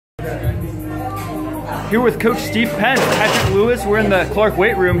Here with Coach Steve Pence, Patrick Lewis. We're in the Clark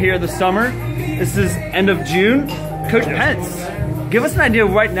weight room here this summer. This is end of June. Coach Pence, give us an idea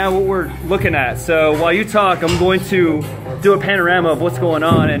right now what we're looking at. So while you talk, I'm going to do a panorama of what's going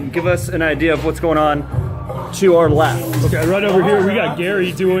on and give us an idea of what's going on to our left. Okay, right over here we got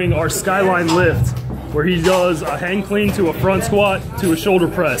Gary doing our skyline lift, where he does a hang clean to a front squat to a shoulder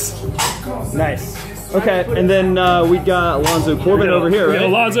press. Nice. Okay, and then we got Alonzo Corbin over here, right?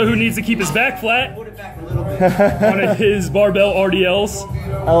 Alonzo, who needs to keep his back flat on his barbell RDLs.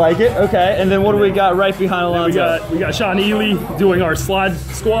 I like it. Okay, and then what do we got right behind Alonzo? We got Sean Ely doing our slide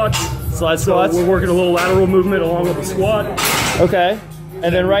squats. Slide squats. So we're working a little lateral movement along with the squat. Okay,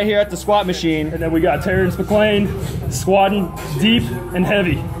 and then right here at the squat machine. And then we got Terrence McLean squatting deep and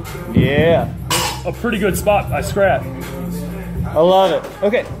heavy. Yeah. A pretty good spot by scrap. I love it.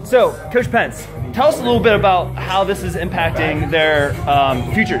 Okay, so Coach Pence, tell us a little bit about how this is impacting their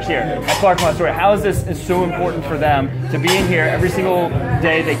futures here at Clark Montessori. How is this so important for them to be in here every single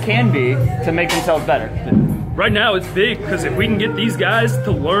day they can be to make themselves better? Right now it's big because if we can get these guys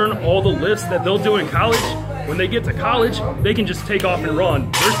to learn all the lifts that they'll do in college, when they get to college, they can just take off and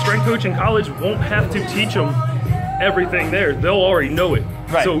run. Their strength coach in college won't have to teach them everything there. They'll already know it.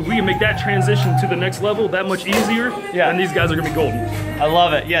 Right. So we can make that transition to the next level that much easier, and these guys are going to be golden. I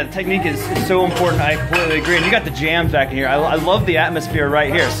love it. Yeah, the technique is so important. I completely agree. And you got the jams back in here. I love the atmosphere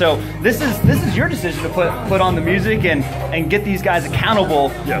right here. So this is your decision to put on the music and get these guys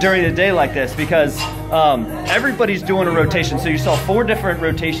accountable during a day like this, because everybody's doing a rotation. So you saw 4 different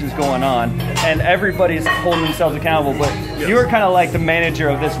rotations going on, and everybody's holding themselves accountable. But you are kind of like the manager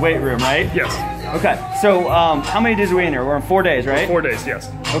of this weight room, right? Yes. Okay, so how many days are we in here? We're in 4 days, right? 4 days, yes.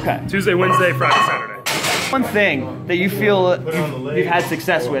 Okay. Tuesday, Wednesday, Friday, Saturday. One thing that you feel you've had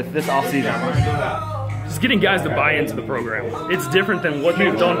success with this offseason? Just getting guys to buy into the program. It's different than what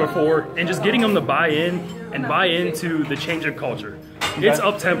they've done before, and just getting them to buy in and buy into the change of culture. Okay. It's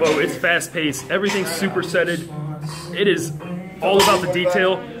up-tempo, it's fast-paced, everything's supersetted. It is all about the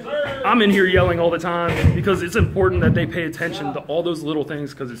detail. I'm in here yelling all the time because it's important that they pay attention to all those little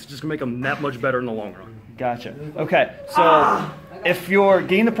things, because it's just going to make them that much better in the long run. Gotcha. Okay, so if you're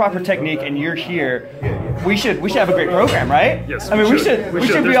getting the proper technique and you're here, we should have a great program, right? Yes. I mean, we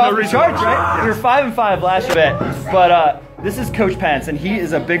should be off the charts, right? We were 5-5 last year, but this is Coach Pence, and he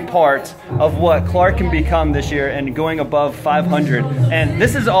is a big part of what Clark can become this year and going above 500. And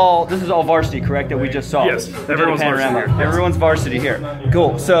this is all varsity, correct? That we just saw. Yes. Everyone's varsity here. Everyone's varsity here.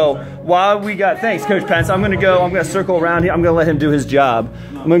 Cool. So while we got thanks, Coach Pence, I'm gonna circle around here. I'm gonna let him do his job.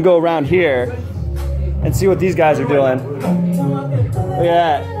 I'm gonna go around here and see what these guys are doing. Look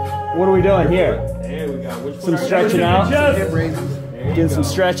at that. What are we doing here? Some stretching out. Getting some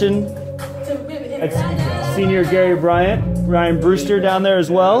stretching. That's senior Gary Bryant. Ryan Brewster down there as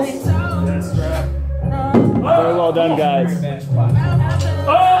well. Very well done, guys.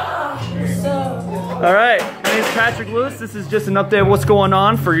 All right, my name is Patrick Lewis. This is just an update of what's going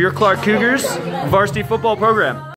on for your Clark Cougars varsity football program.